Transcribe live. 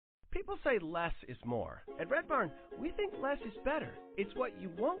People say less is more. At Red Barn, we think less is better. It's what you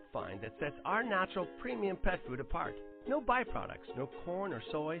won't find that sets our natural premium pet food apart. No byproducts, no corn or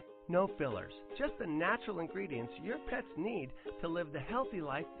soy, no fillers. Just the natural ingredients your pets need to live the healthy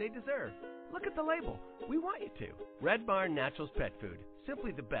life they deserve. Look at the label. We want you to. Red Barn Naturals Pet Food.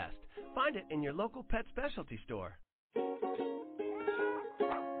 Simply the best. Find it in your local pet specialty store.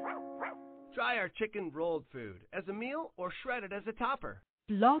 Try our chicken rolled food as a meal or shred it as a topper.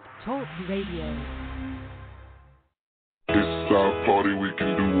 Blog Talk Radio. It's our party, we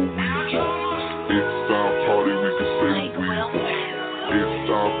can do what we want. It's our party, we can say what we want. It's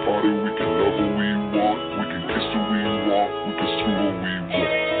our party, we can love what we want. We can kiss what we want, we can screw what we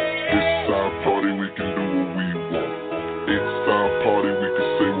want. It's our party, we can do what we want. It's our party, we can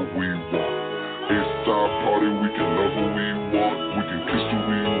say what we want. It's our party, we can love what we want. We can kiss what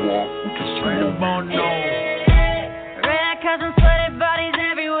we want, we can screw what we want. Red cousins, sweaty bodies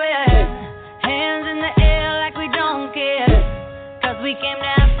everywhere. Hands in the air like we don't care. Cause we came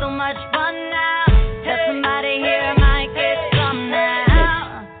to have so much fun now. Tell somebody here might get some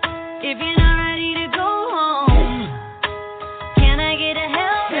now. If you're not ready to go home, can I get a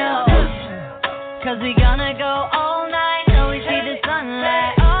hell no? Cause we gonna go all night till we see the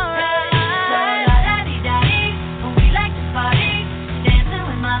sunlight.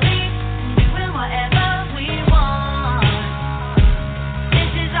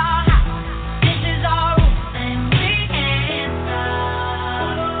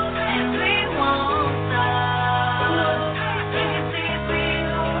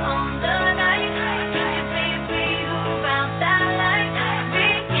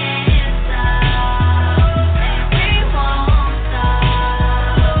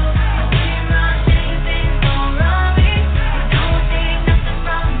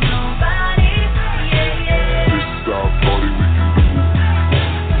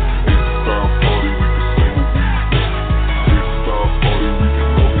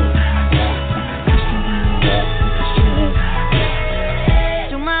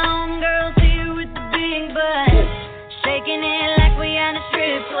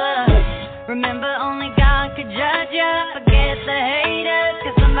 Remember, only God could judge ya. Forget the haters,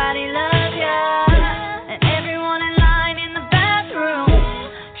 cause somebody loves ya. And everyone in line in the bathroom,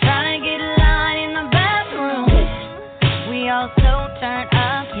 trying to get a line in the bathroom. We all so turned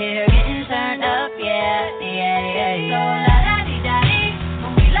up here, getting turned up, yeah, yeah, yeah, yeah. So la-da-dee-da-dee,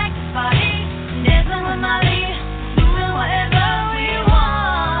 when we like to party, dancing with Molly, doing whatever we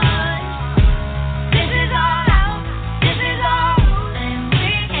want. This is our house, this is our rules, and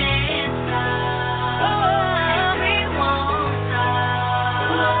we can't stop. We won't stop.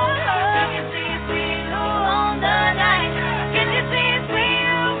 You can see it's we who own the night. Can you see it's we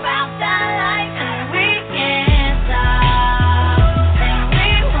who found that light? And we can't stop. And we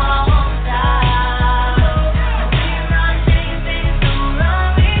won't stop. We run things don't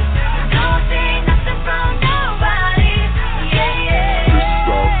run me. Don't take nothing from nobody. Yeah, yeah. It's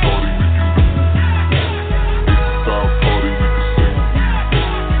our party, we can do what we want. It's our party, we can say what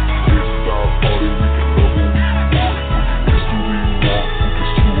we want. It's our party, we can love what we want. We can kiss what we want, we can screw what we want.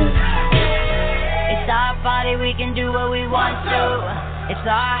 It's our party, we can do what we want to. It's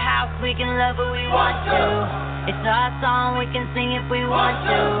our house, we can love what we want to. It's our song, we can sing if we want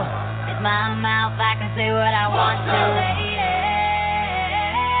to. It's my mouth, I can say what I want to.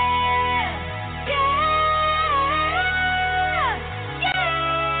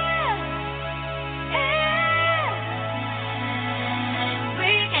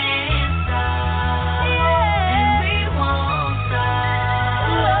 We can't stop, and we won't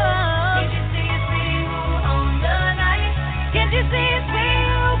stop. You can see it's we who own the night. Can't you see it's we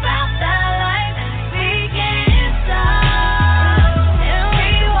who found the light? We can't stop, and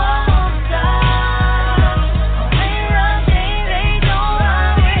we won't stop. We run things they don't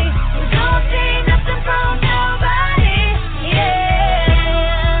run me. We don't take nothing from nobody.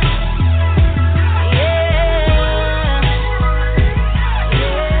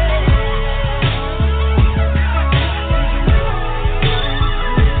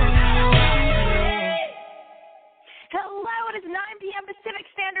 Hello, it is 9 p.m. Pacific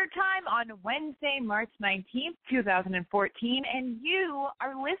Standard Time on Wednesday, March 19th, 2014, and you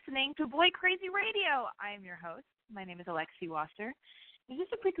are listening to Boy Crazy Radio. I am your host. My name is Alexi Wasser. And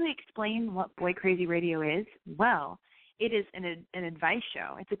just to quickly explain what Boy Crazy Radio is, well, it is an advice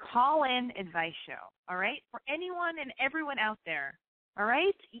show. It's a call-in advice show, all right, for anyone and everyone out there, all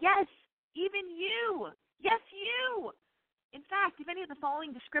right? Yes, even you. Yes, you. In fact, if any of the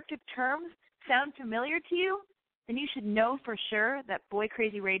following descriptive terms sound familiar to you, then you should know for sure that Boy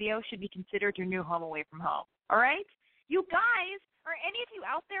Crazy Radio should be considered your new home away from home. All right? You guys Are any of you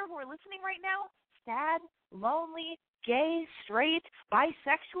out there who are listening right now sad, lonely, gay, straight,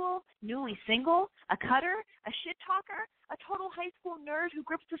 bisexual, newly single, a cutter, a shit talker, a total high school nerd who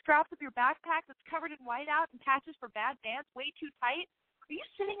grips the straps of your backpack that's covered in whiteout and patches for bad dance way too tight? Are you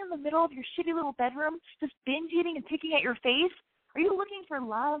sitting in the middle of your shitty little bedroom just binge eating and picking at your face? Are you looking for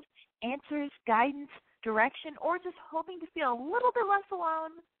love, answers, guidance, direction, or just hoping to feel a little bit less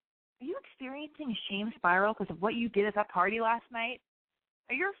alone? Are you experiencing a shame spiral because of what you did at that party last night?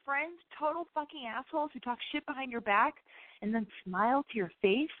 Are your friends total fucking assholes who talk shit behind your back and then smile to your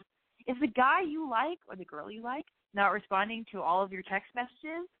face? Is the guy you like or the girl you like not responding to all of your text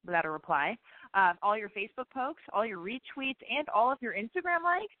messages without a reply, all your Facebook posts, all your retweets, and all of your Instagram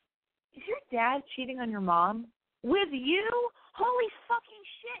likes? Is your dad cheating on your mom? With you? Holy fucking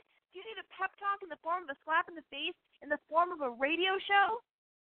shit! Do you need a pep talk in the form of a slap in the face, in the form of a radio show?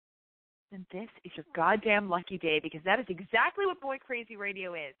 Then this is your goddamn lucky day, because that is exactly what Boy Crazy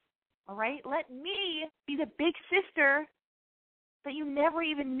Radio is. All right? Let me be the big sister that you never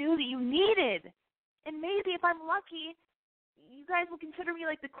even knew that you needed. And maybe if I'm lucky, you guys will consider me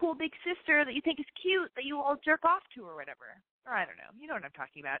like the cool big sister that you think is cute that you all jerk off to or whatever. Or I don't know. You know what I'm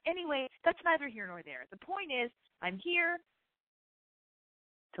talking about. Anyway, that's neither here nor there. The point is, I'm here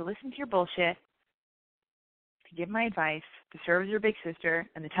to listen to your bullshit, to give my advice, to serve as your big sister,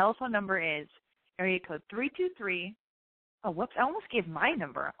 and the telephone number is area code 323. Oh, whoops! I almost gave my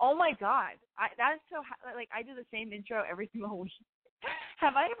number. Oh my God, that is so like I do the same intro every single week.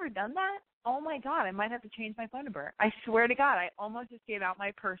 Have I ever done that? Oh my God, I might have to change my phone number. I swear to God, I almost just gave out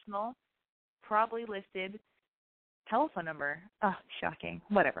my personal, probably listed telephone number. Oh, shocking.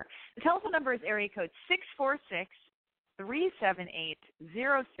 Whatever. The telephone number is area code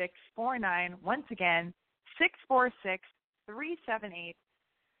 646-378-0649. Once again,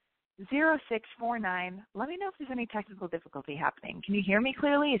 646-378-0649. Let me know if there's any technical difficulty happening. Can you hear me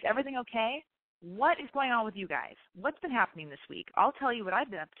clearly? Is everything okay? What is going on with you guys? What's been happening this week? I'll tell you what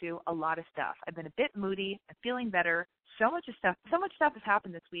I've been up to. A lot of stuff. I've been a bit moody. I'm feeling better. So much stuff has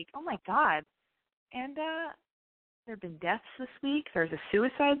happened this week. Oh my God. And there have been deaths this week. There's a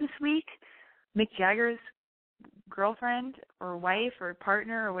suicide this week. Mick Jagger's girlfriend or wife or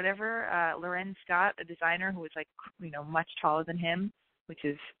partner or whatever, Loren Scott, a designer who was much taller than him, which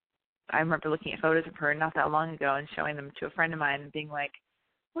is, I remember looking at photos of her not that long ago and showing them to a friend of mine and being like,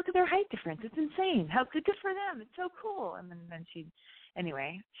 look at their height difference. It's insane. How good for them. It's so cool. And then she,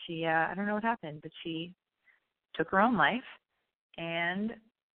 I don't know what happened, but she took her own life. And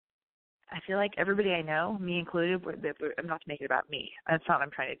I feel like everybody I know, me included, I'm not to make it about me. That's not what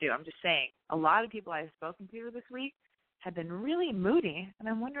I'm trying to do. I'm just saying a lot of people I've spoken to this week have been really moody, and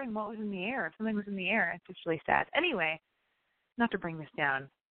I'm wondering what was in the air. If something was in the air, it's just really sad. Anyway, not to bring this down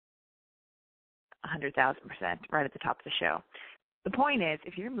 100,000% right at the top of the show. The point is,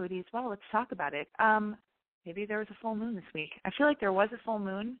 if you're moody as well, let's talk about it. Maybe there was a full moon this week. I feel like there was a full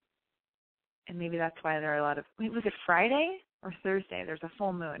moon, and maybe that's why there are a lot of, was it Friday or Thursday? There's a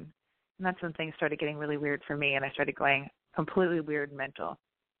full moon. And that's when things started getting really weird for me, and I started going completely weird and mental.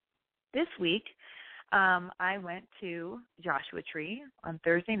 This week, I went to Joshua Tree on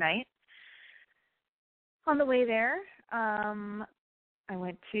Thursday night. On the way there, I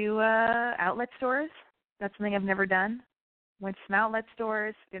went to outlet stores. That's something I've never done. Went to some outlet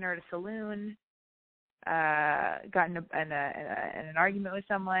stores, dinner at a saloon, got in an argument with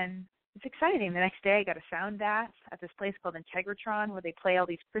someone. It's exciting. The next day I got a sound bath at this place called Integratron where they play all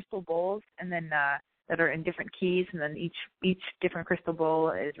these crystal bowls and then that are in different keys, and then each different crystal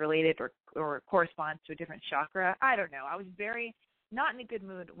bowl is related or corresponds to a different chakra. I don't know. I was very not in a good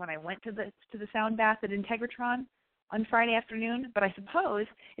mood when I went to the sound bath at Integratron on Friday afternoon, but I suppose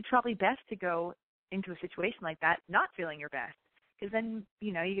it's probably best to go into a situation like that not feeling your best, because then,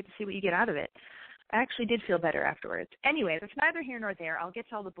 you get to see what you get out of it. I actually did feel better afterwards. Anyway, that's neither here nor there. I'll get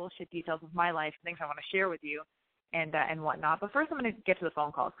to all the bullshit details of my life, things I want to share with you, and whatnot. But first I'm going to get to the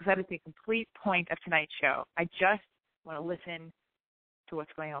phone calls, because that is the complete point of tonight's show. I just want to listen to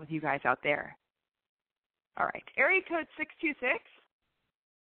what's going on with you guys out there. All right. Area code 626.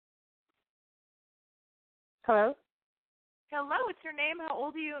 Hello? Hello, what's your name? How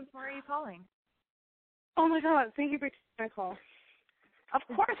old are you, and where are you calling? Oh, my God. Thank you for taking my call. Of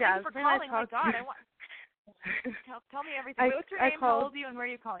course, thank you for calling. Oh, my God. Tell me everything. What's your name? How old are you, and where are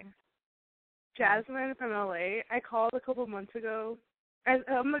you calling? Jasmine from LA. I called a couple months ago.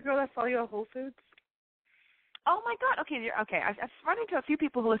 I'm the girl that saw you at Whole Foods. Oh, my God. Okay. I've run into a few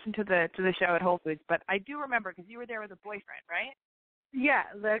people who listen to the show at Whole Foods, but I do remember because you were there with a boyfriend, right? Yeah,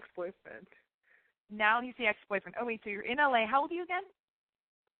 the ex-boyfriend. Now he's the ex-boyfriend. Oh, wait, so you're in LA. How old are you again?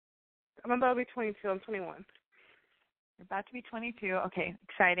 I'm about to be 22. I'm 21. You're about to be 22. Okay,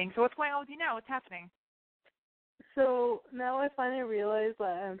 exciting. So what's going on with you now? What's happening? So now I finally realize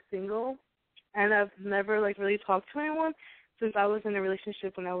that I'm single, and I've never like really talked to anyone since I was in a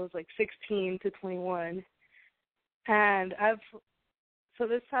relationship when I was like 16 to 21. And so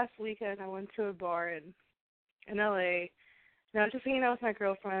this past weekend I went to a bar in LA, and I was just hanging out with my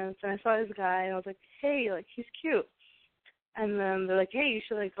girlfriends, and I saw this guy, and I was like, hey, like he's cute. And then they're like, hey, you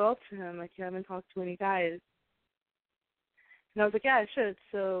should like go up to him, like you haven't talked to any guys. And I was like, yeah, I should.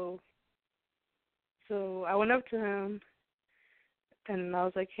 So I went up to him, and I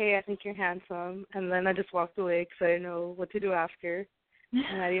was like, hey, I think you're handsome. And then I just walked away because I didn't know what to do after,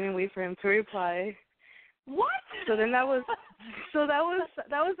 and I didn't even wait for him to reply. What? So then that was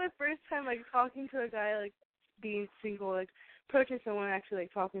my first time like talking to a guy, like being single, like approaching someone, actually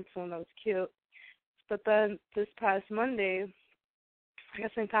like talking to someone that was cute. But then this past Monday, I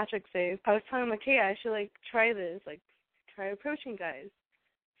guess St. Patrick's Day, I was telling him like, hey, I should like try this, like try approaching guys.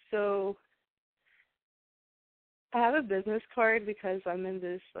 So I have a business card because I'm in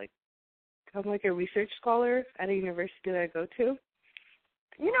this I'm like a research scholar at a university that I go to.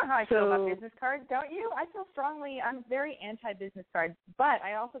 You know how I feel about business cards, don't you? I feel strongly. I'm very anti-business cards, but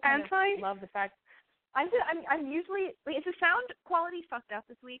I also kind of love the fact I'm usually. Wait, is the sound quality fucked up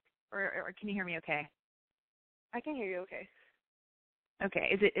this week, or can you hear me okay? I can hear you okay. Okay.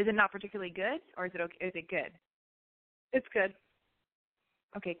 Is it not particularly good, or is it okay? Is it good? It's good.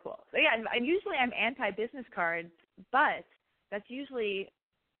 Okay, cool. So yeah, I'm anti-business cards, but that's usually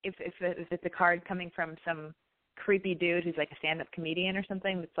if it's a card coming from some creepy dude who's like a stand-up comedian or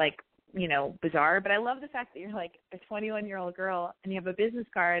something that's like, you know, bizarre. But I love the fact that you're like a 21-year-old girl and you have a business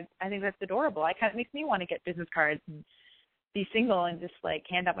card. I think that's adorable. It kind of makes me want to get business cards and be single and just like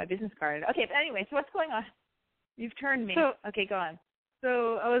hand out my business card. Okay, but anyway, so what's going on? You've turned me. Okay, go on.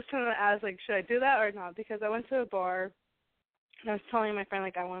 So I was trying to ask, like, should I do that or not? Because I went to a bar and I was telling my friend,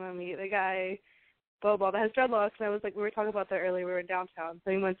 like, I want to meet a guy, blah, blah, that has dreadlocks. And I was like, we were talking about that earlier. We were downtown.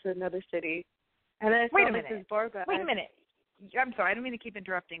 So we went to another city. And then I saw this bar guy. Wait a minute. I'm sorry, I don't mean to keep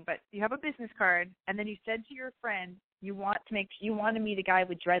interrupting, but you have a business card, and then you said to your friend you want to meet a guy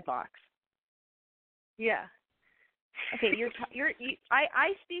with dreadlocks. Yeah. Okay,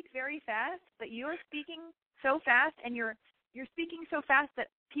 I speak very fast, but you're speaking so fast, and you're speaking so fast that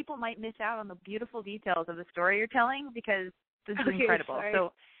people might miss out on the beautiful details of the story you're telling because this is incredible. Sorry.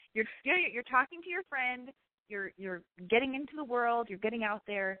 So you're talking to your friend, you're getting into the world, you're getting out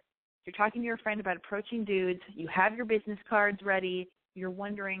there. You're talking to your friend about approaching dudes. You have your business cards ready. You're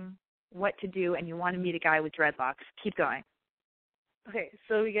wondering what to do, and you want to meet a guy with dreadlocks. Keep going. Okay,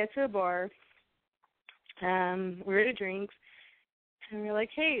 so we get to a bar. We're at drinks, and we're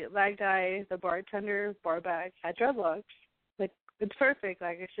like, hey, that guy, the bartender, bar back, had dreadlocks. Like, it's perfect.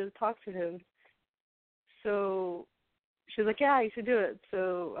 Like, I should talk to him. So she was like, yeah, you should do it.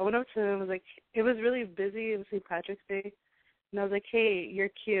 So I went up to him. I was like, it was really busy. It was St. Patrick's Day. And I was like, hey, you're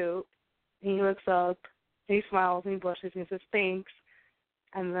cute. And he looks up, and he smiles, and he blushes, and he says, thanks.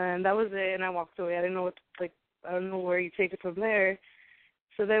 And then that was it, and I walked away. I didn't know I don't know where you take it from there.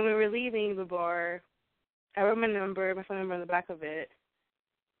 So then we were leaving the bar. I wrote my phone number on the back of it.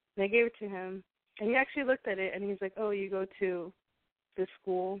 And I gave it to him. And he actually looked at it, and he's like, oh, you go to this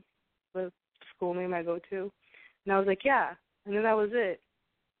school, the school name I go to? And I was like, yeah. And then that was it.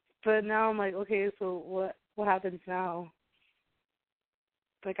 But now I'm like, okay, so what happens now?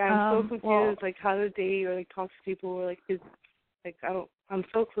 Like, I'm so confused, like, how to date or, like, talk to people or, like, I'm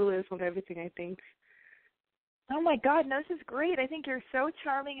so clueless on everything, I think. Oh, my God, no, this is great. I think you're so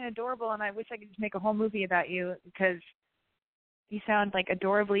charming and adorable, and I wish I could just make a whole movie about you because you sound, like,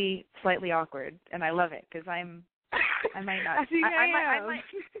 adorably slightly awkward, and I love it because I might not. I think I am.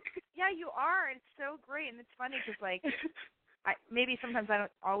 Yeah, you are. It's so great, and it's funny because, like, maybe sometimes I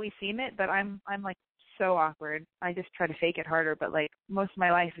don't always seem it, but I'm like, so awkward. I just try to fake it harder, but like most of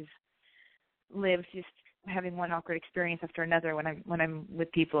my life is lived just having one awkward experience after another when I'm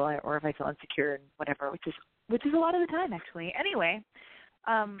with people or if I feel insecure and whatever, which is a lot of the time actually. Anyway,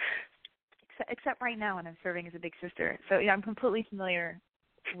 except right now when I'm serving as a big sister. So yeah, I'm completely familiar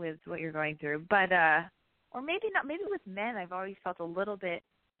with what you're going through. But or maybe not. Maybe with men, I've always felt a little bit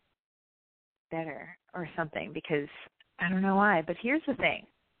better or something because I don't know why. But here's the thing.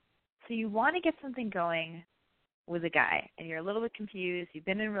 So you want to get something going with a guy, and you're a little bit confused. You've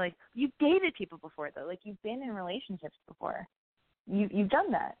dated people before, though. Like, you've been in relationships before. You've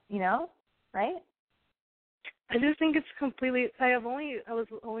done that, you know, right? I just think it's completely. I was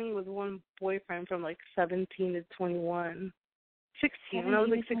only with one boyfriend from like 17 to 21, 16. When I was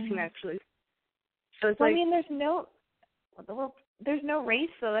like 16 actually. So it's like. I mean, there's no race,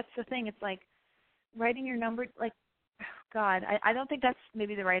 though. That's the thing. It's like writing your number. Like, God, I don't think that's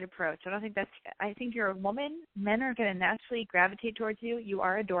maybe the right approach. I think you're a woman. Men are going to naturally gravitate towards you. You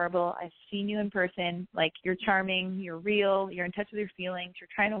are adorable. I've seen you in person. Like, you're charming. You're real. You're in touch with your feelings. You're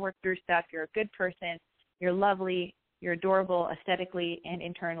trying to work through stuff. You're a good person. You're lovely. You're adorable aesthetically and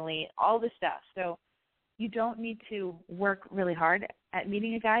internally, all this stuff. So you don't need to work really hard at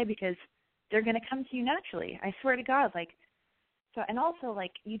meeting a guy because they're going to come to you naturally. I swear to God. Like, so, and also,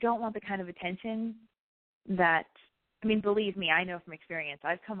 like, you don't want the kind of attention that, I mean, believe me, I know from experience,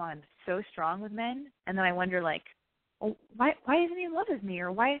 I've come on so strong with men, and then I wonder, like, oh, why isn't he in love with me,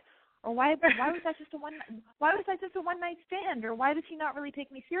 or why was that just a one night stand, or why does he not really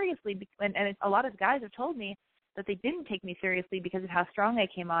take me seriously? And a lot of guys have told me that they didn't take me seriously because of how strong I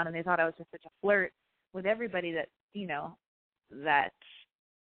came on, and they thought I was just such a flirt with everybody that, you know, that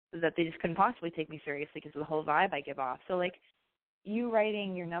they just couldn't possibly take me seriously because of the whole vibe I give off. So, like, you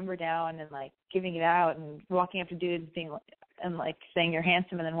writing your number down and, like, giving it out and walking up to dudes and saying you're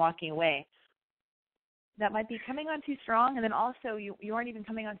handsome and then walking away, that might be coming on too strong. And then also you aren't even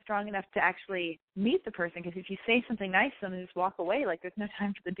coming on strong enough to actually meet the person, because if you say something nice to them and just walk away, like, there's no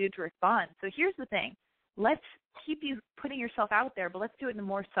time for the dude to respond. So here's the thing. Let's keep you putting yourself out there, but let's do it in a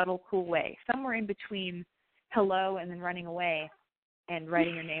more subtle, cool way, somewhere in between hello and then running away and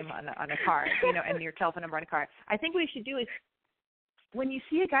writing your name on a card, you know, and your telephone number on a card. I think what you should do is, when you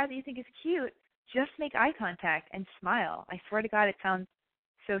see a guy that you think is cute, just make eye contact and smile. I swear to God, it sounds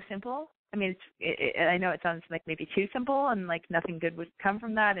so simple. I mean, I know it sounds like maybe too simple and like nothing good would come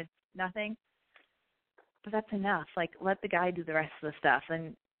from that. It's nothing. But that's enough. Like, let the guy do the rest of the stuff,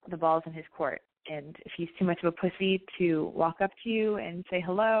 and the ball's in his court. And if he's too much of a pussy to walk up to you and say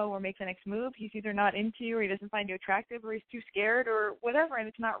hello or make the next move, he's either not into you, or he doesn't find you attractive, or he's too scared, or whatever, and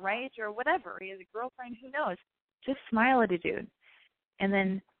it's not right, or whatever. He has a girlfriend, who knows. Just smile at a dude. And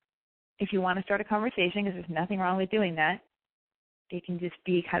then if you want to start a conversation, because there's nothing wrong with doing that, it can just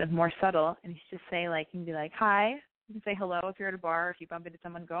be kind of more subtle. And you just say, like, you can be like, hi. You can say hello if you're at a bar. If you bump into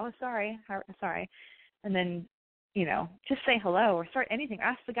someone, go, oh, sorry. And then, you know, just say hello, or start anything.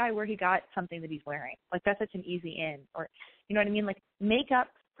 Ask the guy where he got something that he's wearing. Like, that's such an easy in. Or, you know what I mean? Like, make up,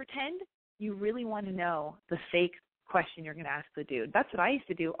 pretend you really want to know the fake question you're going to ask the dude. That's what I used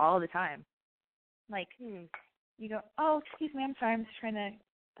to do all the time. Like, you go, oh, excuse me, I'm sorry, I'm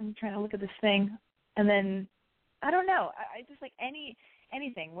trying to look at this thing. And then, I don't know, I just, like,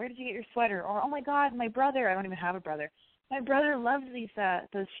 anything. Where did you get your sweater? Or, oh my God, my brother, I don't even have a brother. My brother loves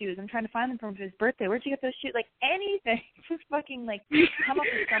those shoes. I'm trying to find them for him for his birthday. Where'd you get those shoes? Like, anything. Just fucking, like, come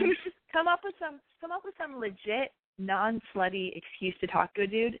up with some legit, non-slutty excuse to talk to a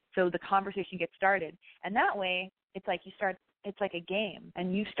dude so the conversation gets started. And that way, it's like it's like a game,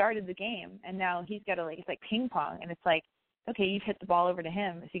 and you started the game, and now he's got to, like, it's like ping pong, and it's like, okay, you've hit the ball over to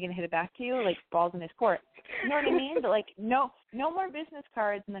him. Is he going to hit it back to you? Like, ball's in his court. You know what I mean? But, like, no more business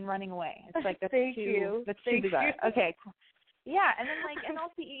cards and then running away. It's like, that's too bizarre. Okay, cool. Yeah, and then, like, and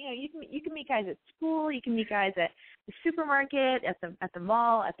also, you know, you can meet guys at school, you can meet guys at the supermarket, at the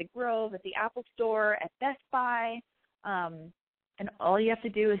mall, at the Grove, at the Apple Store, at Best Buy, and all you have to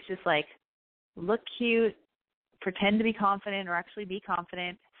do is just, like, look cute, pretend to be confident, or actually be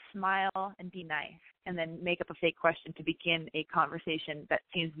confident, smile, and be nice, and then make up a fake question to begin a conversation that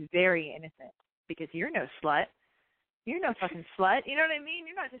seems very innocent, because you're no slut. You're no fucking slut. You know what I mean?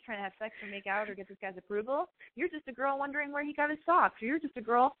 You're not just trying to have sex or make out or get this guy's approval. You're just a girl wondering where he got his socks, or you're just a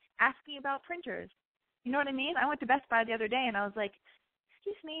girl asking about printers. You know what I mean? I went to Best Buy the other day, and I was like,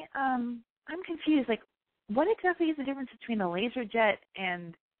 excuse me, I'm confused. Like, what exactly is the difference between a laser jet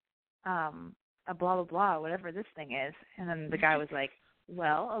and a blah, blah, blah, whatever this thing is? And then the guy was like,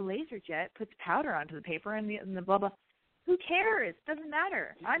 well, a laser jet puts powder onto the paper, and the blah, blah. Who cares? Doesn't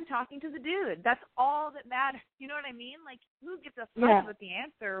matter. I'm talking to the dude. That's all that matters. You know what I mean? Like, who gives a fuck what the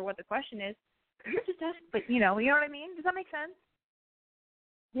answer or what the question is? You're just asking, but you know what I mean? Does that make sense?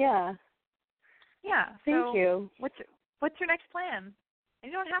 Yeah. Yeah. Thank you. What's your next plan?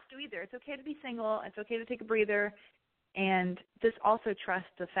 And you don't have to either. It's okay to be single. It's okay to take a breather, and just also trust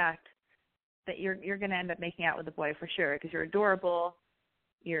the fact that you're going to end up making out with the boy for sure, because you're adorable,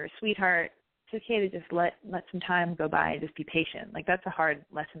 you're a sweetheart. It's okay to just let some time go by and just be patient. Like, that's a hard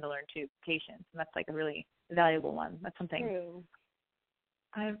lesson to learn too, patience, and that's like a really valuable one. That's something True.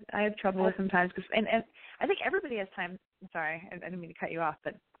 I have trouble with sometimes, and I think everybody has time. Sorry, I didn't mean to cut you off,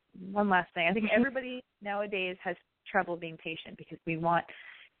 but one last thing. I think everybody nowadays has trouble being patient because we want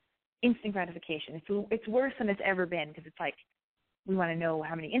instant gratification. It's worse than it's ever been, because it's like, we want to know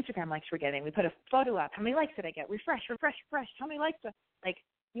how many Instagram likes we're getting. We put a photo up. How many likes did I get? Refresh. How many likes? Like,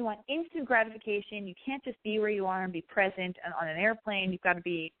 you want instant gratification. You can't just be where you are and be present on an airplane. You got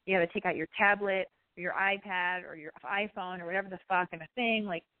to take out your tablet or your iPad or your iPhone or whatever the fuck in a thing.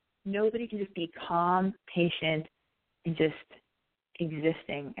 Like, nobody can just be calm, patient, and just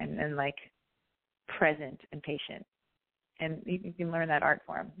existing and like present and patient. And you can learn that art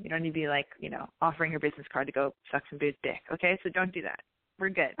form. You don't need to be like, offering your business card to go suck some dude's dick. Okay, so don't do that. We're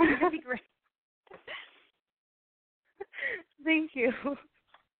good. We're gonna be great. Thank you.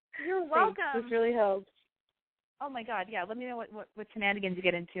 You're welcome. Thanks. This really helps. Oh my God, yeah. Let me know what shenanigans you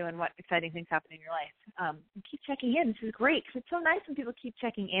get into and what exciting things happen in your life. Keep checking in. This is great because it's so nice when people keep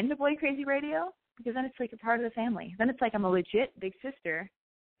checking in to Boy Crazy Radio, because then it's like a part of the family. Then it's like I'm a legit big sister,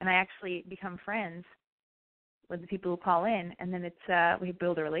 and I actually become friends with the people who call in, and then it's we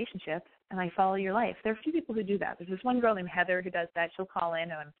build a relationship, and I follow your life. There are a few people who do that. There's this one girl named Heather who does that. She'll call in,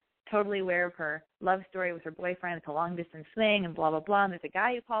 and I'm totally aware of her love story with her boyfriend. It's a long-distance thing and blah, blah, blah. And there's a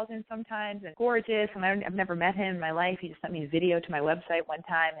guy who calls in sometimes and gorgeous, and I've never met him in my life. He just sent me a video to my website one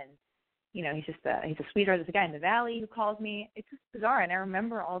time, and, he's a sweetheart. There's a guy in the Valley who calls me. It's just bizarre, and I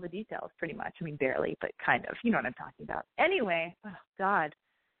remember all the details pretty much. I mean, barely, but kind of. You know what I'm talking about. Anyway, oh, God,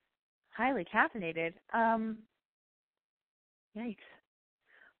 highly caffeinated. Yikes.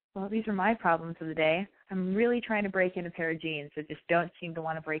 Well, these are my problems of the day. I'm really trying to break in a pair of jeans that just don't seem to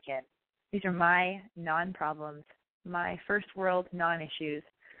want to break in. These are my non-problems, my first world non-issues.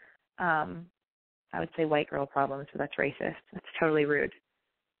 I would say white girl problems, but that's racist. That's totally rude.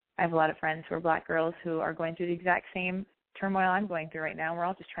 I have a lot of friends who are black girls who are going through the exact same turmoil I'm going through right now. We're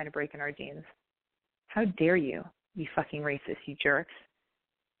all just trying to break in our jeans. How dare you fucking racist, you jerks.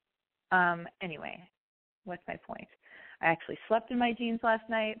 Anyway, what's my point? I actually slept in my jeans last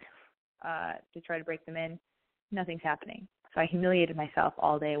night to try to break them in. Nothing's happening. So I humiliated myself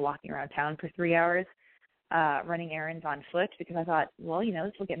all day walking around town for 3 hours, running errands on foot, because I thought, well,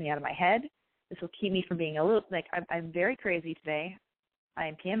 this will get me out of my head. This will keep me from being a little, I'm very crazy today. I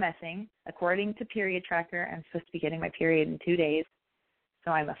am PMSing. According to Period Tracker, I'm supposed to be getting my period in 2 days.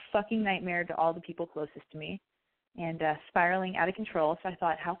 So I'm a fucking nightmare to all the people closest to me and spiraling out of control. So I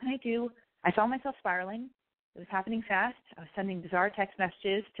thought, I saw myself spiraling. It was happening fast. I was sending bizarre text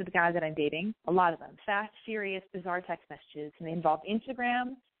messages to the guy that I'm dating, a lot of them, fast, serious, bizarre text messages, and they involved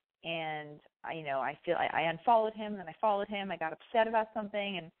Instagram. And I unfollowed him, and then I followed him. I got upset about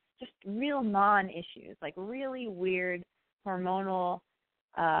something, and just real non-issues, like really weird hormonal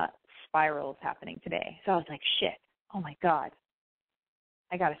spirals happening today. So I was like, shit, oh my God,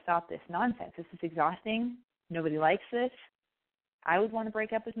 I got to stop this nonsense. This is exhausting. Nobody likes this. I would want to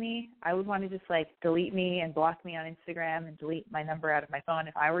break up with me. I would want to just delete me and block me on Instagram and delete my number out of my phone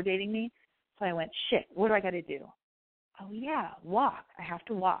if I were dating me. So I went, shit, what do I got to do? Oh yeah, walk. I have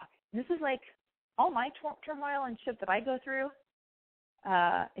to walk. And this is all my turmoil and shit that I go through.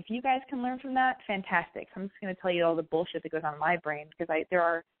 If you guys can learn from that, fantastic. I'm just going to tell you all the bullshit that goes on in my brain, because there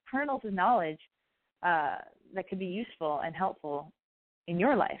are kernels of knowledge that could be useful and helpful in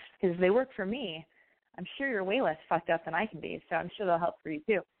your life, because if they work for me, I'm sure you're way less fucked up than I can be, so I'm sure they'll help for you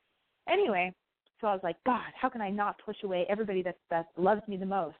too. Anyway, so I was like, God, how can I not push away everybody that loves me the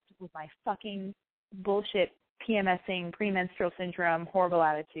most with my fucking bullshit PMSing, premenstrual syndrome, horrible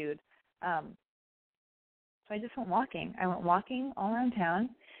attitude? So I just went walking. I went walking all around town.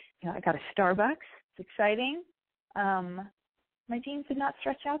 I got a Starbucks. It's exciting. My jeans did not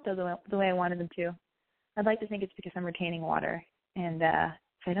stretch out, though, the way I wanted them to. I'd like to think it's because I'm retaining water. And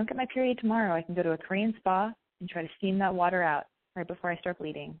if I don't get my period tomorrow, I can go to a Korean spa and try to steam that water out right before I start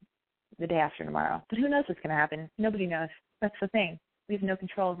bleeding the day after tomorrow. But who knows what's going to happen? Nobody knows. That's the thing. We have no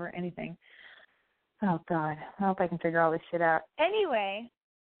control over anything. Oh, God. I hope I can figure all this shit out. Anyway,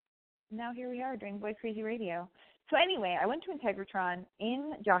 now here we are doing Boy Crazy Radio. So anyway, I went to Integratron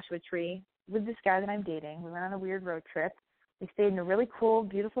in Joshua Tree with this guy that I'm dating. We went on a weird road trip. We stayed in a really cool,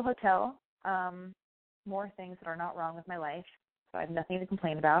 beautiful hotel. More things that are not wrong with my life, so I have nothing to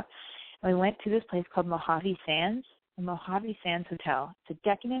complain about. And we went to this place called Mojave Sands, the Mojave Sands Hotel. It's a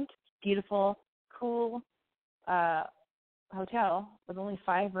decadent, beautiful, cool hotel with only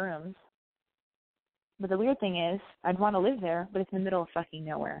 5 rooms. But the weird thing is, I'd want to live there, but it's in the middle of fucking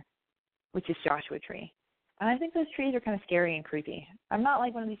nowhere, which is Joshua Tree. And I think those trees are kind of scary and creepy. I'm not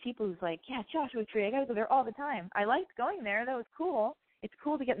like one of these people who's like, yeah, Joshua Tree, I got to go there all the time. I liked going there. That was cool. It's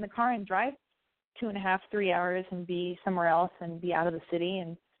cool to get in the car and drive 2.5, 3 hours and be somewhere else and be out of the city.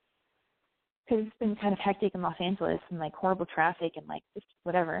 And because it's been kind of hectic in Los Angeles and horrible traffic and just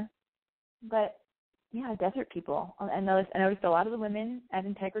whatever. But yeah, desert people. I noticed a lot of the women at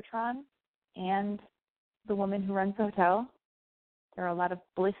Integratron and the woman who runs the hotel. There are a lot of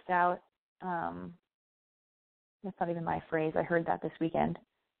blissed out. That's not even my phrase. I heard that this weekend.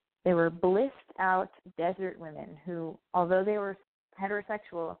 They were blissed out desert women who, although they were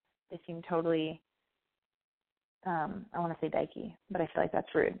heterosexual, they seemed totally I want to say Daiki, but I feel like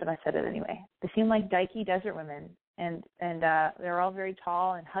that's rude, but I said it anyway. They seemed like Daiki desert women, and they're all very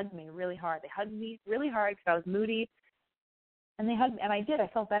tall and hugged me really hard. They hugged me really hard because I was moody, and they hugged me, and I did. I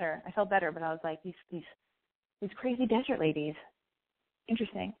felt better, but I was like, these crazy desert ladies.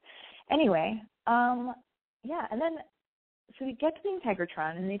 Interesting. Anyway, yeah, and then, so we get to the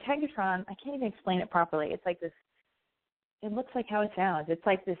Integratron, and the Integratron, I can't even explain it properly. It's like this, it looks like how it sounds. It's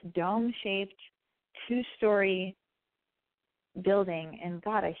like this dome-shaped, 2-story building, and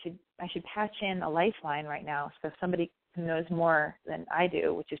God, I should patch in a lifeline right now, so if somebody who knows more than I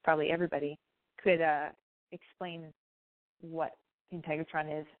do, which is probably everybody, could explain what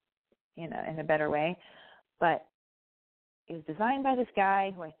Integratron is in a better way. But it was designed by this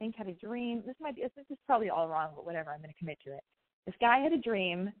guy who I think had a dream. This is probably all wrong, but whatever, I'm going to commit to it. This guy had a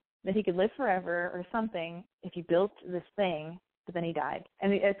dream that he could live forever or something if he built this thing, but then he died.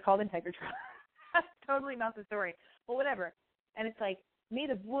 And it's called Integratron. That's totally not the story, but whatever. And it's like made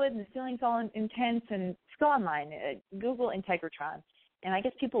of wood, and the ceiling's all intense, and just go online, Google Integratron. And I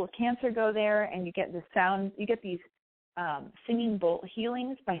guess people with cancer go there, and you get the sound, you get these singing bowl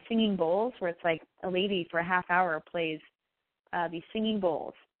healings by singing bowls, where it's like a lady for a half hour plays these singing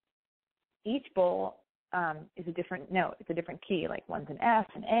bowls. Each bowl is a different note. It's a different key. Like one's an F,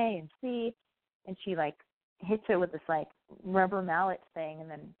 an A, and C, and she like hits it with this like rubber mallet thing,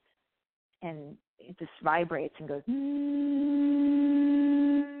 and it just vibrates and goes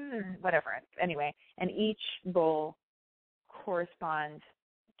whatever. Anyway, and each bowl corresponds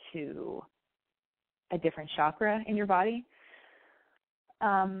to a different chakra in your body.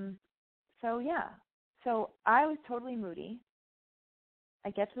 So yeah. So I was totally moody. I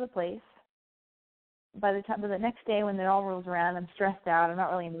get to the place. By the next day when it all rolls around, I'm stressed out. I'm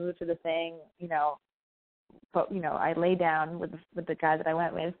not really in the mood for the thing, But I lay down with the guy that I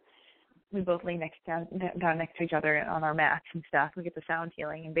went with. We both lay down next to each other on our mats and stuff. We get the sound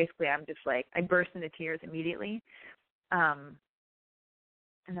healing, and basically I'm just like, I burst into tears immediately. And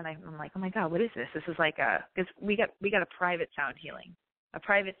then I'm like, oh my God, what is this? This is like because we got a private sound healing, a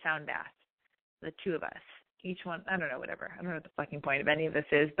private sound bath, the two of us, each one. I don't know, whatever. I don't know what the fucking point of any of this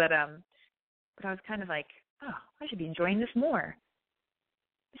is, but I was kind of like, oh, I should be enjoying this more.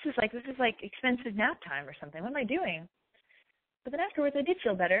 This is like expensive nap time or something. What am I doing? But then afterwards, I did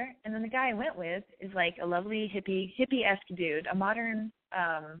feel better. And then the guy I went with is like a lovely hippie-esque dude, a modern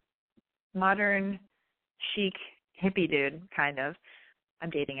chic hippie dude, kind of. I'm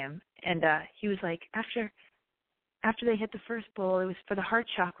dating him. And he was like, after they hit the first bowl, it was for the heart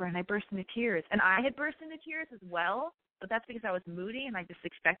chakra, and I burst into tears. And I had burst into tears as well, but that's because I was moody, and I just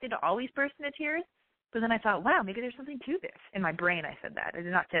expected to always burst into tears. But then I thought, wow, maybe there's something to this. In my brain, I said that. I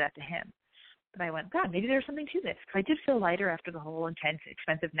did not say that to him. But I went, God, maybe there's something to this. Because I did feel lighter after the whole intense,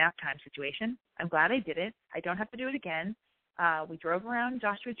 expensive nap time situation. I'm glad I did it. I don't have to do it again. We drove around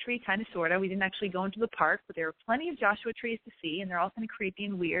Joshua Tree, kind of, sort of. We didn't actually go into the park, but there were plenty of Joshua trees to see, and they're all kind of creepy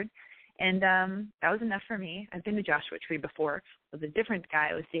and weird. And that was enough for me. I've been to Joshua Tree before with a different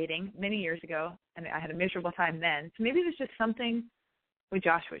guy I was dating many years ago, and I had a miserable time then. So maybe there's just something with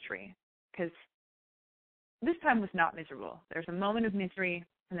Joshua Tree, because this time was not miserable. There was a moment of misery,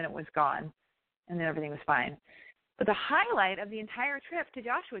 and then it was gone, and then everything was fine. But the highlight of the entire trip to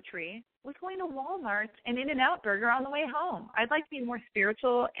Joshua Tree was going to Walmart and In-N-Out Burger on the way home. I'd like to be more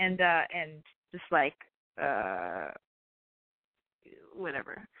spiritual and just like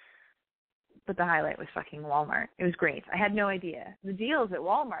whatever. But the highlight was fucking Walmart. It was great. I had no idea. The deals at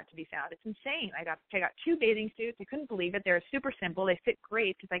Walmart to be found, it's insane. I got 2 bathing suits. I couldn't believe it. They're super simple. They fit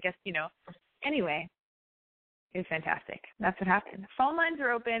great because I guess, Anyway, it was fantastic. That's what happened. Phone lines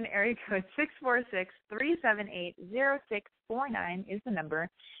are open. Area code 646-378-0649 is the number.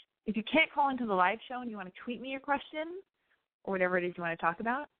 If you can't call into the live show and you want to tweet me your question or whatever it is you want to talk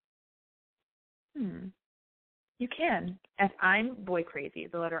about, you can. At I'm Boy Crazy.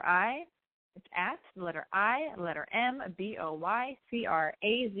 The letter I, it's at the letter I, the letter M, BOYCRAZY.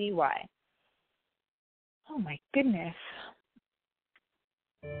 Oh my goodness.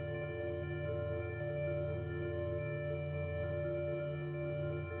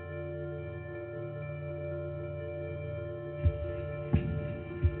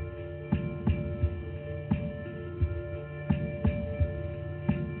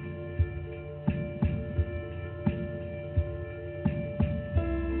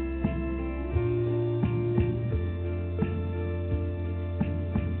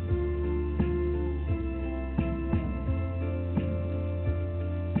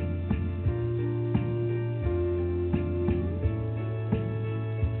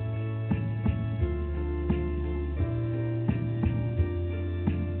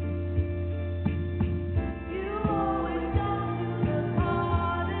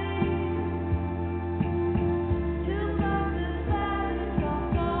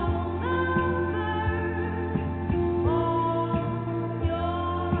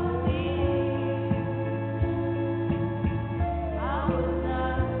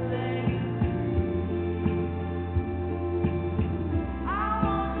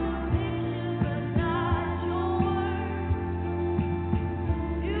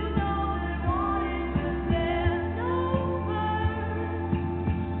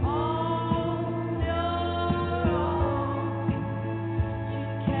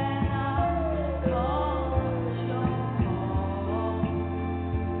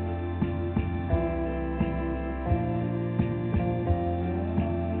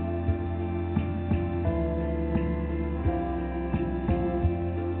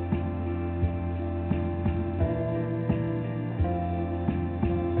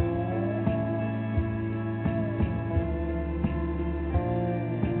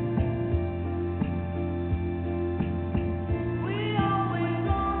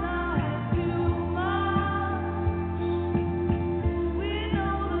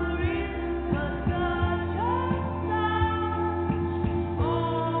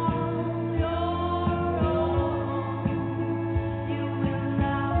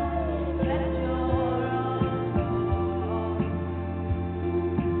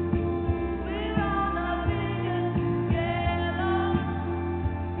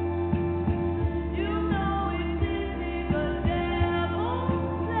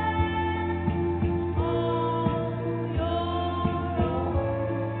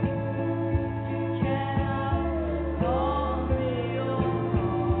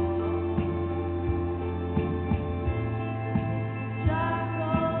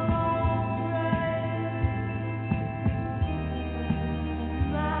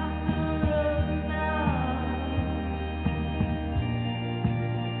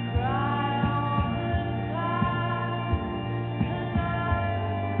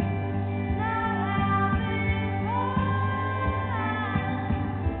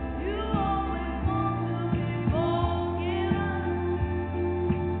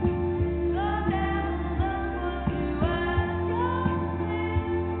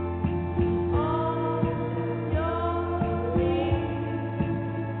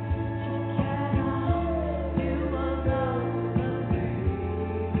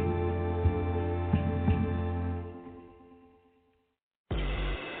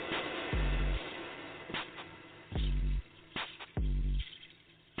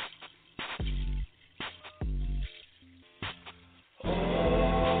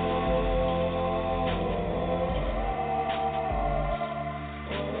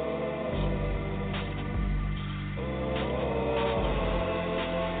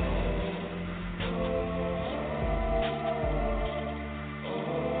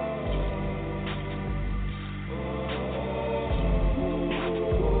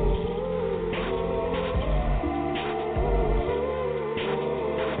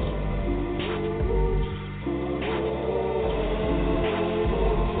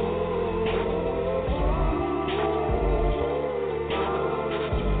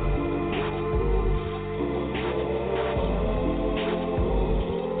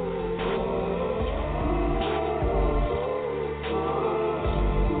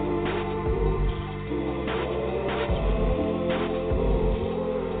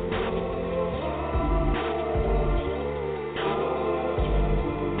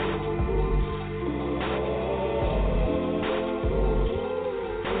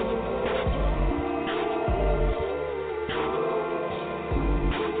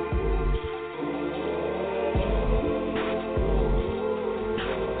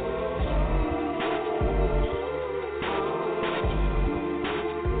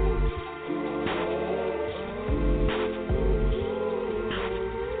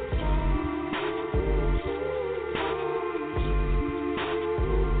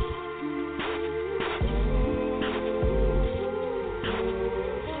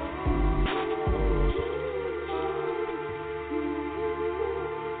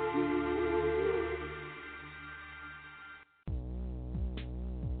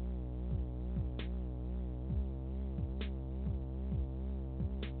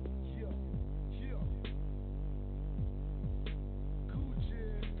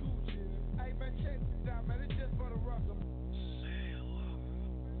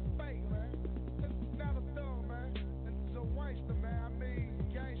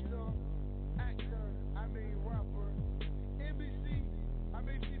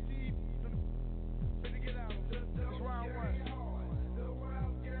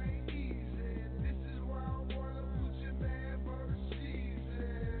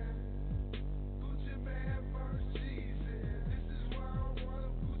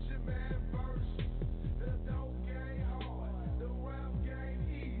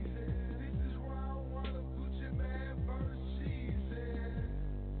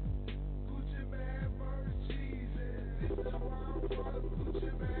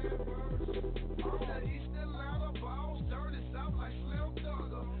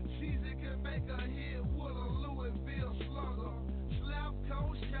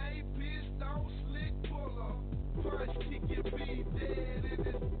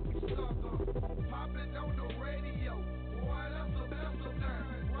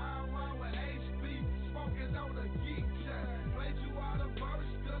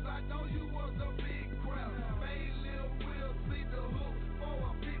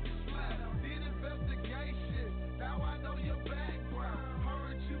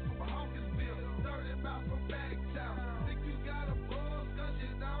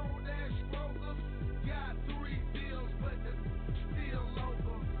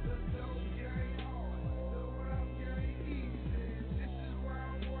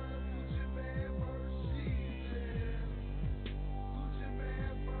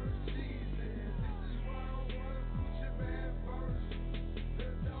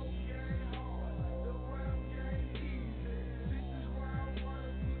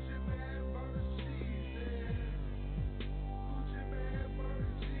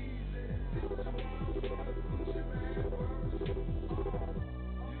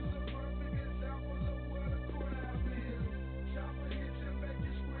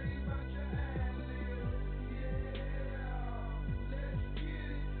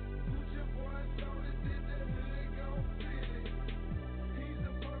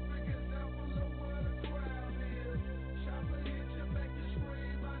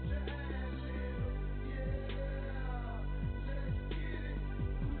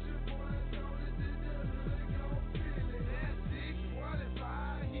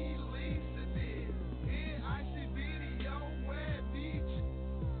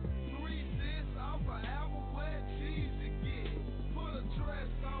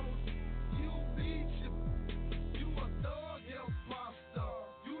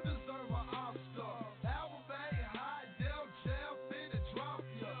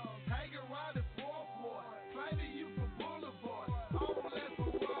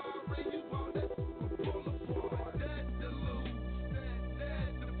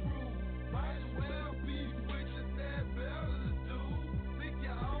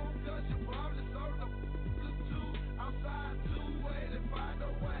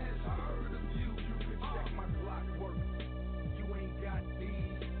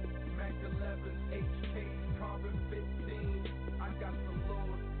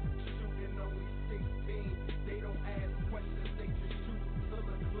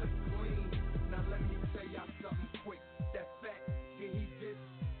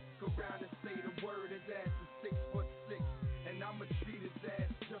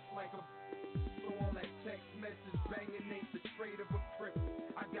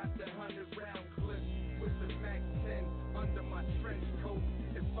 100-round clip with the Mac 10 under my trench coat.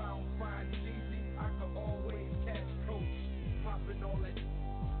 If I don't find Jeezy, I can always catch Coach. Popping all that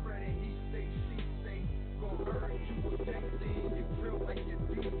spreading he say, she say. Gon' earn you a gangsta in your grill like your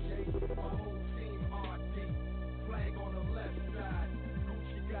DJ. My whole team RD, flag on the left side.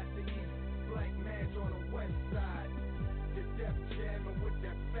 Gucci got the east, Black Madge on the west side. Your Def Jamming with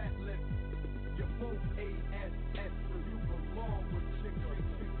that fat lip. You're both ASS, so you belong with chicks.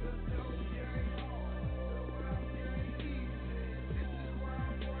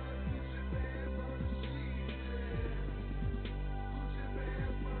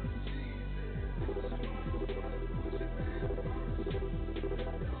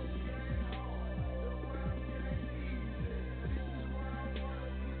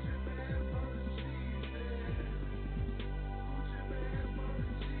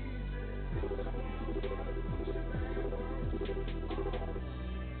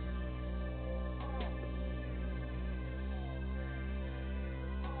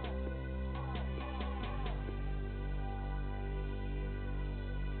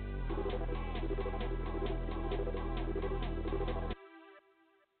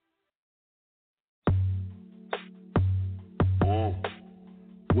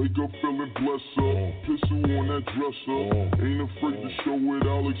 Wake up feeling blessed, pistol on that dresser. Ain't afraid to show it,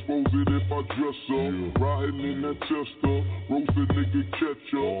 I'll expose it if I dress up. Riding in that Chester, roasted nigga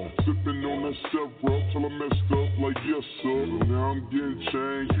catcher. Sipping on that Sevra, till I messed up like yes sir. Now I'm getting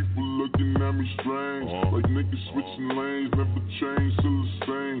changed, people looking at me strange. Like niggas switching lanes, never change, still the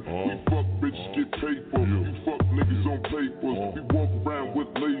same. We fuck bitches, get paper, you fuck niggas on papers. We walk around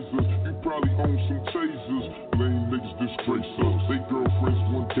with lasers, you probably own some tasers. Lame niggas disgrace us, they girlfriends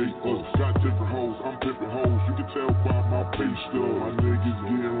want date us. Got different hoes, I'm pimping hoes, you can tell by my pay stub. My niggas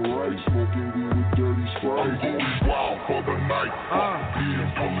getting right, smoking weed with dirty Sprite. I'm going wild for the night,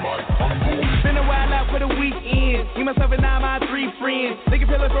 being polite. I'm going been a while out for the weekend. Me, myself, and I, my 3 friends. Nigga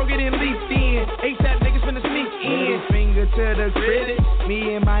feel like broke it in leafed in. ASAP niggas finna sneak in. Finger to the critic,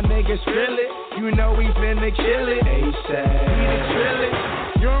 me and my niggas drill it. You know we finna kill it. ASAP, we the drill it.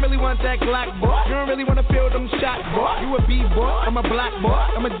 You don't really want that Glock, boy. You don't really wanna feel them shots, boy. You a B-boy, I'm a black boy.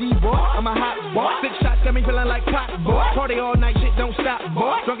 I'm a D-boy, I'm a hot boy. 6 shots got me feeling like pop, boy. Party all night, shit don't stop,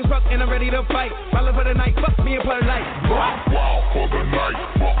 boy. Drunk as fuck and I'm ready to fight. Ballin' for the night, fuck me and play light, boy. wild for the night,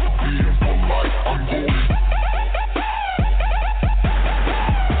 fuck being polite. I'm going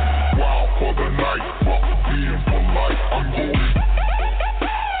wild for the night, fuck being polite. I'm going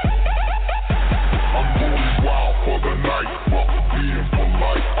wild for the night, fuck being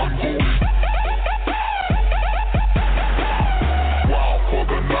polite. I'm going wild for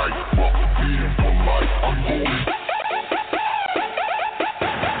the night, fuck being polite. I'm going.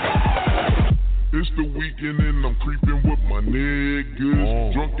 It's the weekend and I'm creeping with my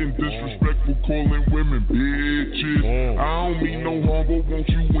niggas. Drunk and disrespectful, calling women bitches. I don't mean no harm, but won't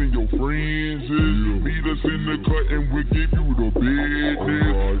you and your friends is? Meet us in the cut and we'll give you the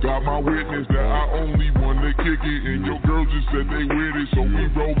business. Got my witness that I only wanna kick it, and your girl just said they with it, so we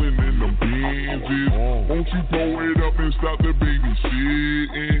rolling in them Benzes. Won't you pull it up and stop the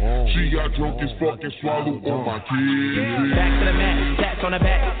babysitting? She got drunk as fuck and swallowed all my kids. Back to the mat, taps on the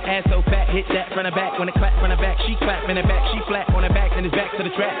back, ass so fat, hit that from the back. When it clap from the back, she clap in the back, she flat on the back, then it's back to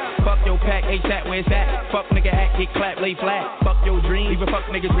the track. Fuck your pack, ASAP, where's that? Fuck nigga act, get clap, lay flat. Fuck your dream, leave a fuck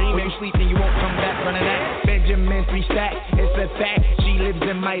nigga dream. When you sleep and you won't come back from the that. Benjamin 3 stack, it's a fact. She lives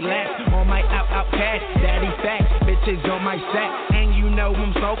in my lap, on my out cash. Daddy fat, bitches on my sack. And you know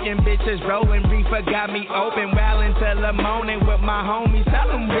I'm smoking, bitches rolling. Reefer got me open, well until the morning with my homies. Tell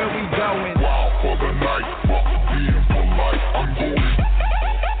them where we going. Wild for the night, fuck being polite. I'm going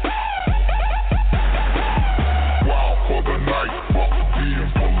wild for the night, fuck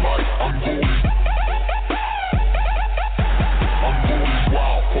being polite. I'm going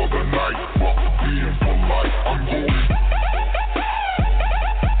wild for the night, fuck being polite. I'm going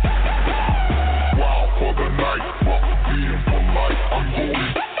wild for the night, fuck being polite. I'm going.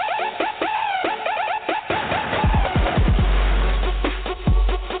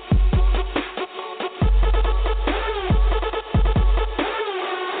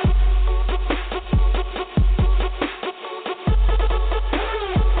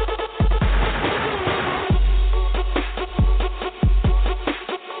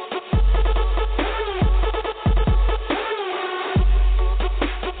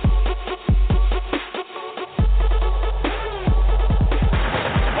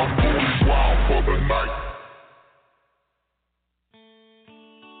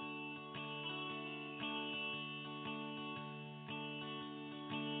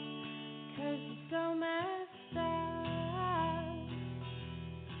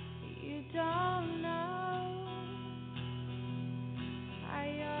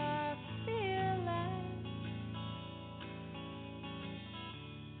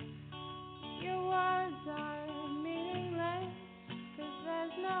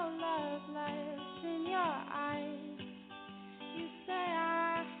 no love left in your eyes. You say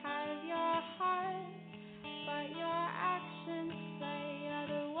I have your heart, but your actions say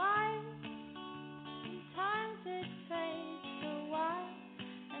otherwise. Sometimes it takes a while,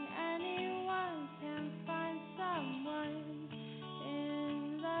 and anyone can find someone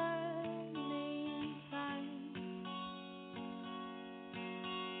in the meantime.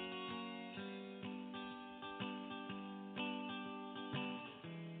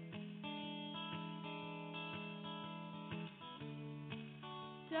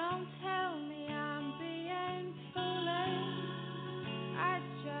 Don't tell me I'm being foolish. I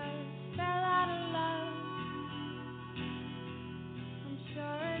just fell out of love. I'm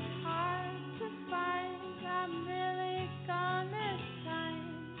sure it's hard to find I'm really gone this time.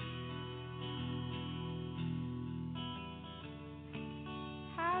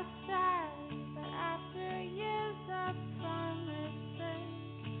 How sad that after years of promises,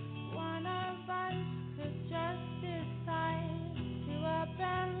 one of us could just decide to up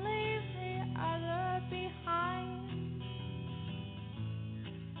and leave the other behind.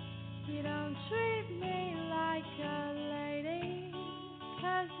 You don't treat me like a lady,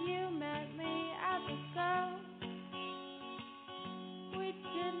 'cause you met me as a girl. We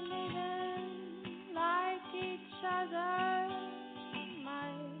didn't even like each other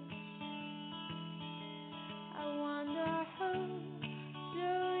much. I wonder, who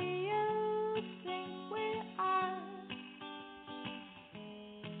do you think we are?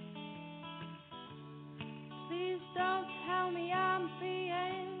 Please don't tell me I'm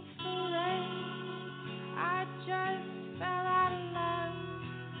being foolish. I just fell out of love.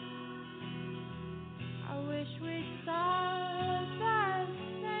 I wish we saw the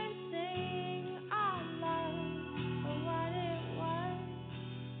same thing on love, but what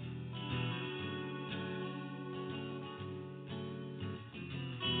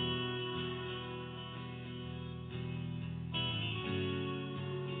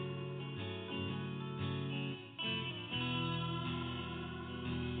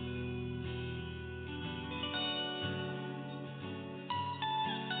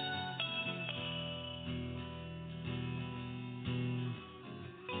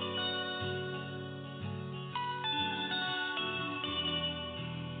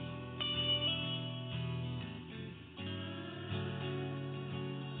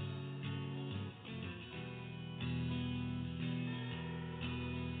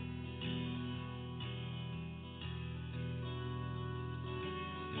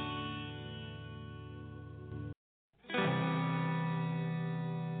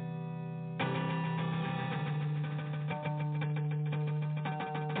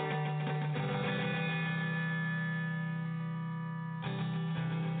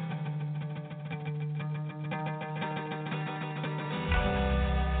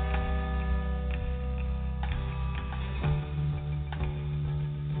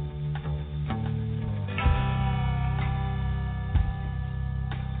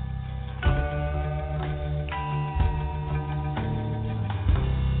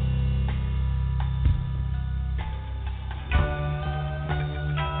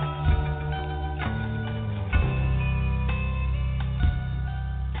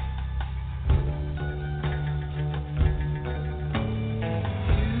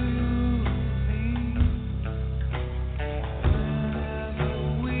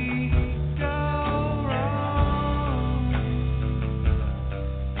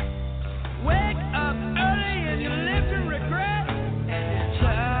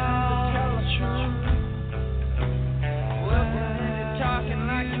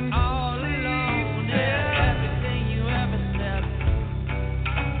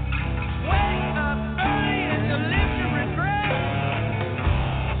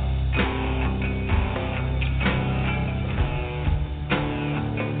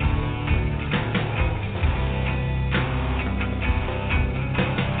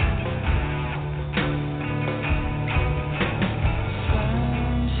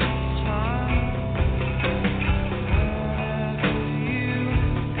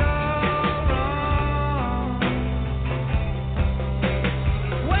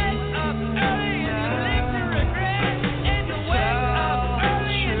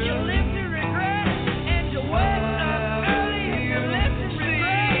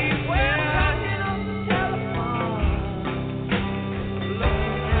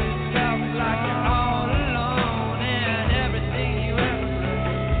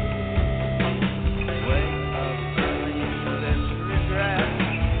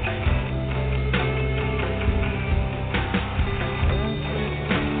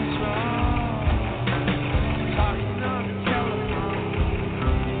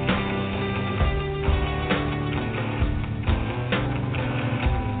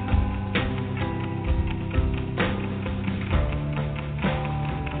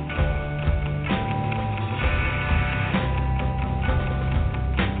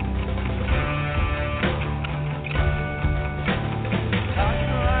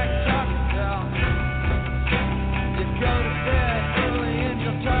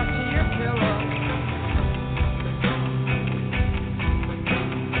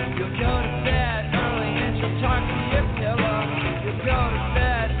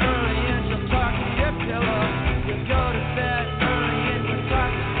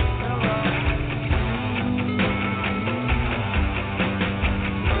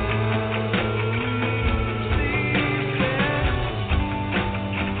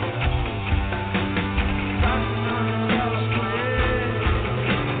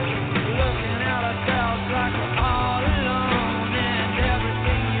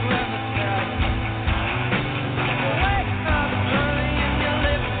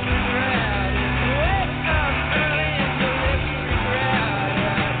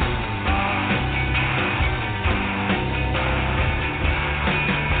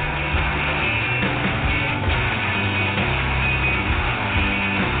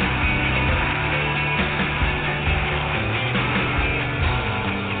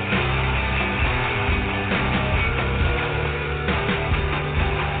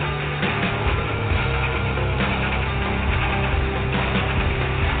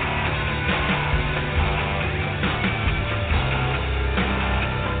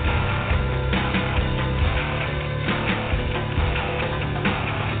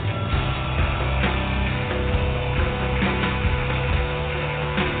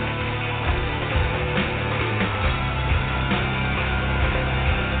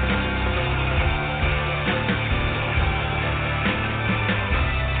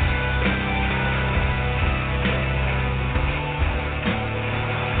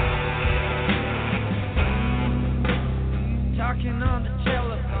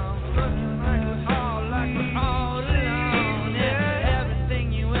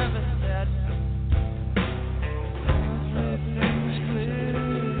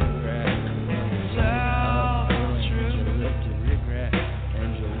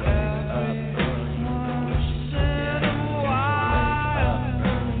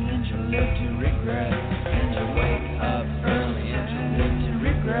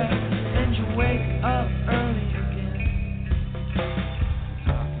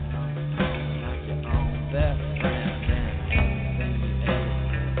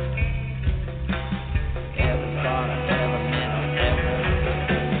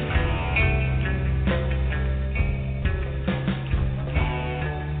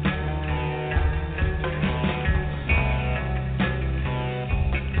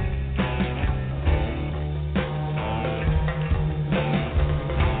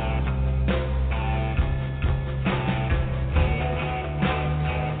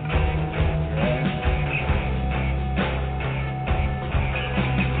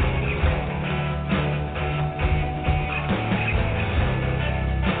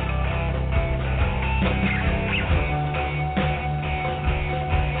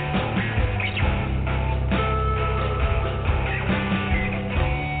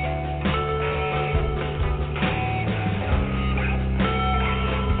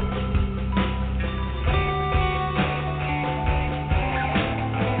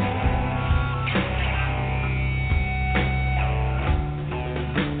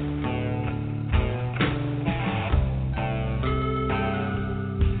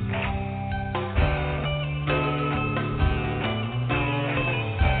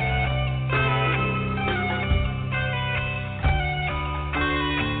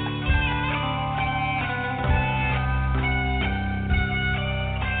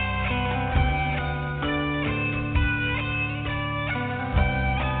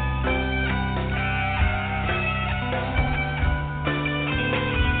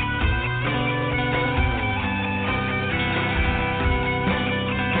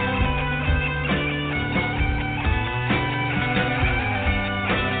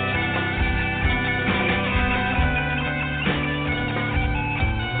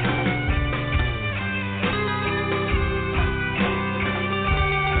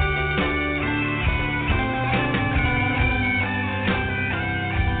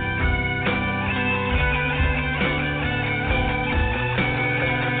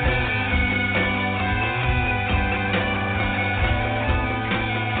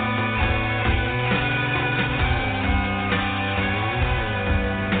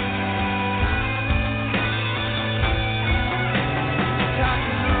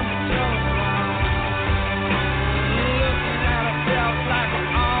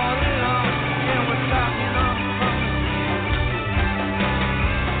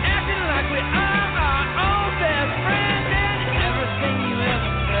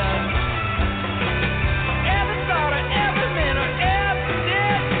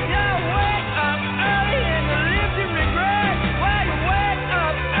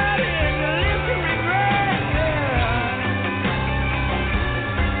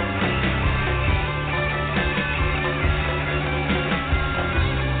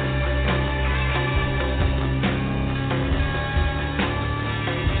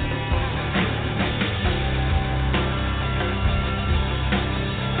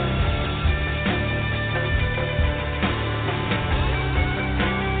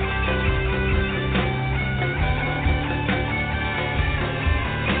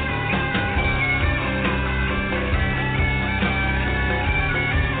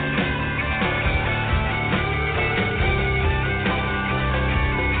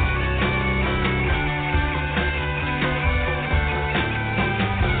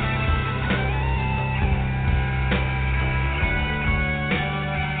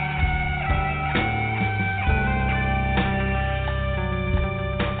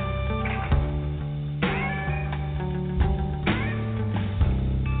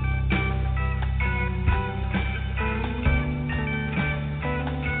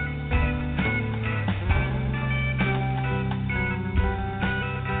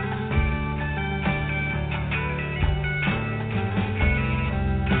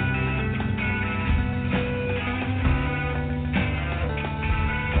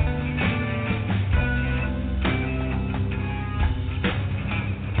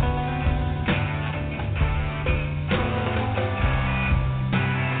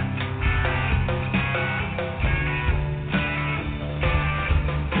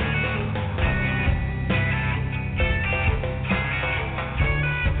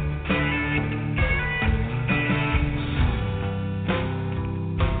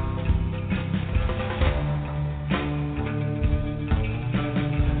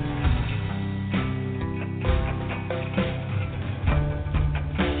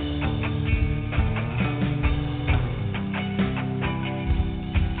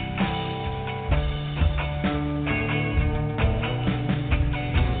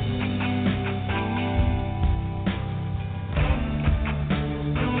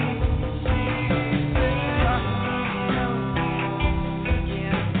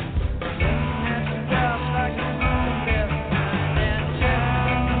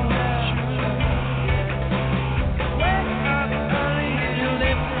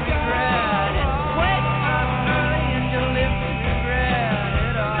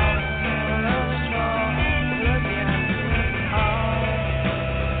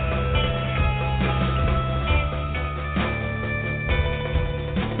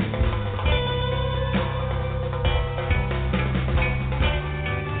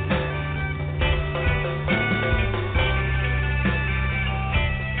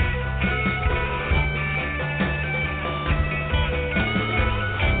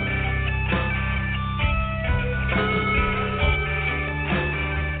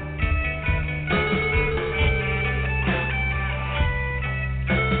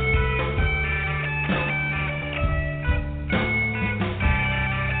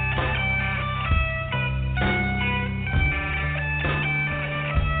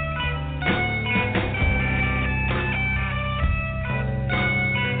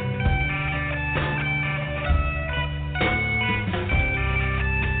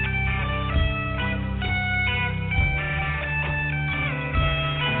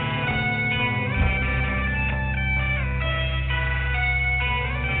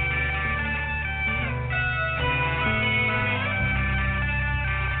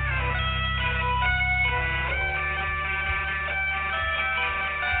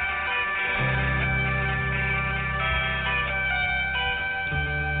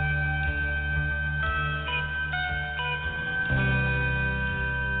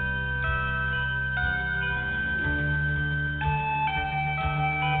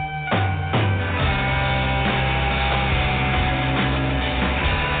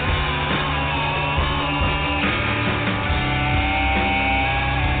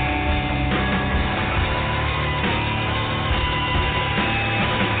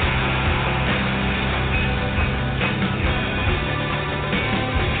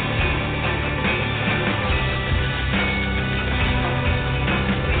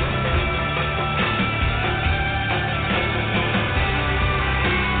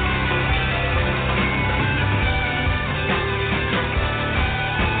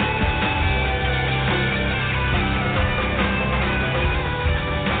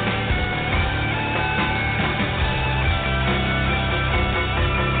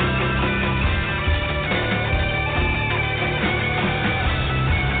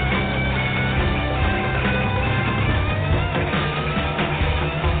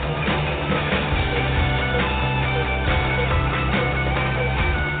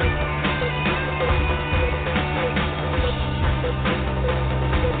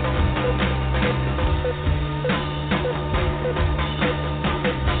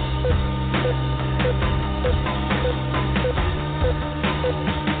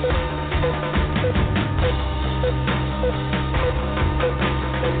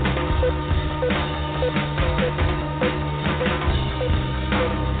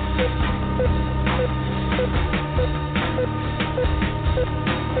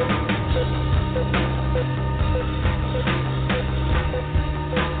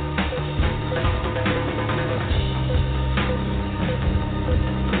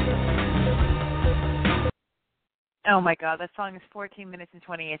Oh my God, that song is 14 minutes and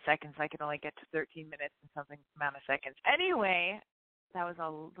 28 seconds. I can only get to 13 minutes and something amount of seconds. Anyway, those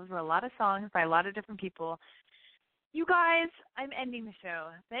were a lot of songs by a lot of different people. You guys, I'm ending the show.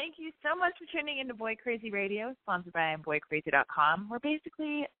 Thank you so much for tuning into Boy Crazy Radio, sponsored by I'mBoyCrazy.com, where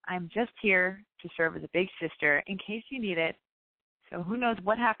basically I'm just here to serve as a big sister in case you need it. So who knows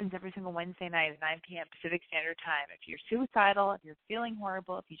what happens every single Wednesday night at 9 p.m. Pacific Standard Time. If you're suicidal, if you're feeling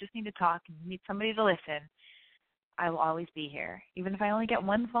horrible, if you just need to talk and you need somebody to listen, I will always be here, even if I only get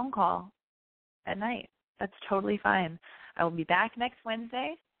one phone call at night. That's totally fine. I will be back next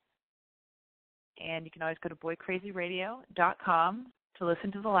Wednesday, and you can always go to boycrazyradio.com to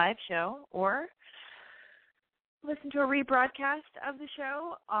listen to the live show or listen to a rebroadcast of the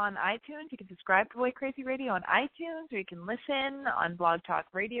show on iTunes. You can subscribe to Boy Crazy Radio on iTunes, or you can listen on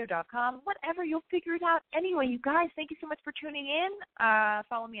blogtalkradio.com. Whatever, you'll figure it out. Anyway, you guys, thank you so much for tuning in.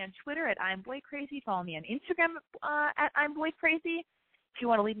 Follow me on Twitter at I'mBoyCrazy. Follow me on Instagram at I'mBoyCrazy. If you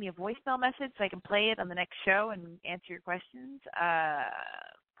want to leave me a voicemail message so I can play it on the next show and answer your questions,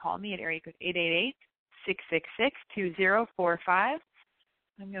 call me at area code 888-666-2045.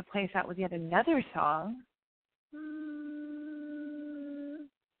 I'm going to play us out with yet another song.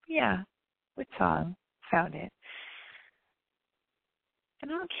 Yeah, which song? Found it.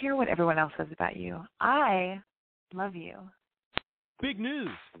 And I don't care what everyone else says about you. I love you. Big news!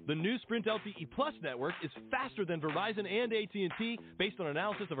 The new Sprint LTE Plus network is faster than Verizon and AT&T based on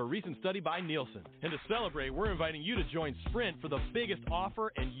analysis of a recent study by Nielsen. And to celebrate, we're inviting you to join Sprint for the biggest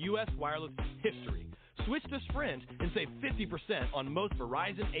offer in U.S. wireless history. Switch to Sprint and save 50% on most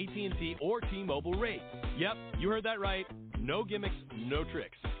Verizon, AT&T, or T-Mobile rates. Yep, you heard that right. No gimmicks, no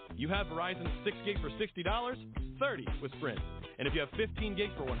tricks. You have Verizon 6 gig for $60, 30 with Sprint. And if you have 15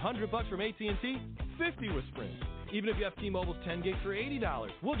 gigs for $100 from AT&T, 50 with Sprint. Even if you have T-Mobile's 10 gigs for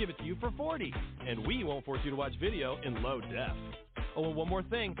 $80, we'll give it to you for 40. And we won't force you to watch video in low def. Oh, and one more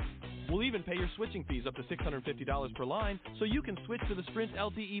thing. We'll even pay your switching fees up to $650 per line so you can switch to the Sprint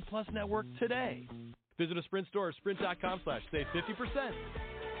LTE Plus network today. Visit a Sprint store or sprint.com/save 50%.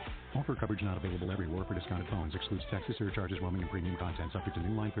 Offer coverage not available everywhere for discounted phones. Excludes taxes, surcharges, roaming, and premium content. Subject to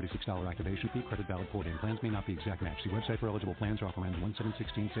new line $36 activation fee. Credit valid 4 day plans may not be exact match. See website for eligible plans. Offer ends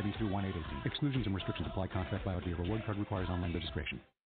 1/7/16, savings through 1/8/18. Exclusions and restrictions apply. Contract valid via reward card requires online registration.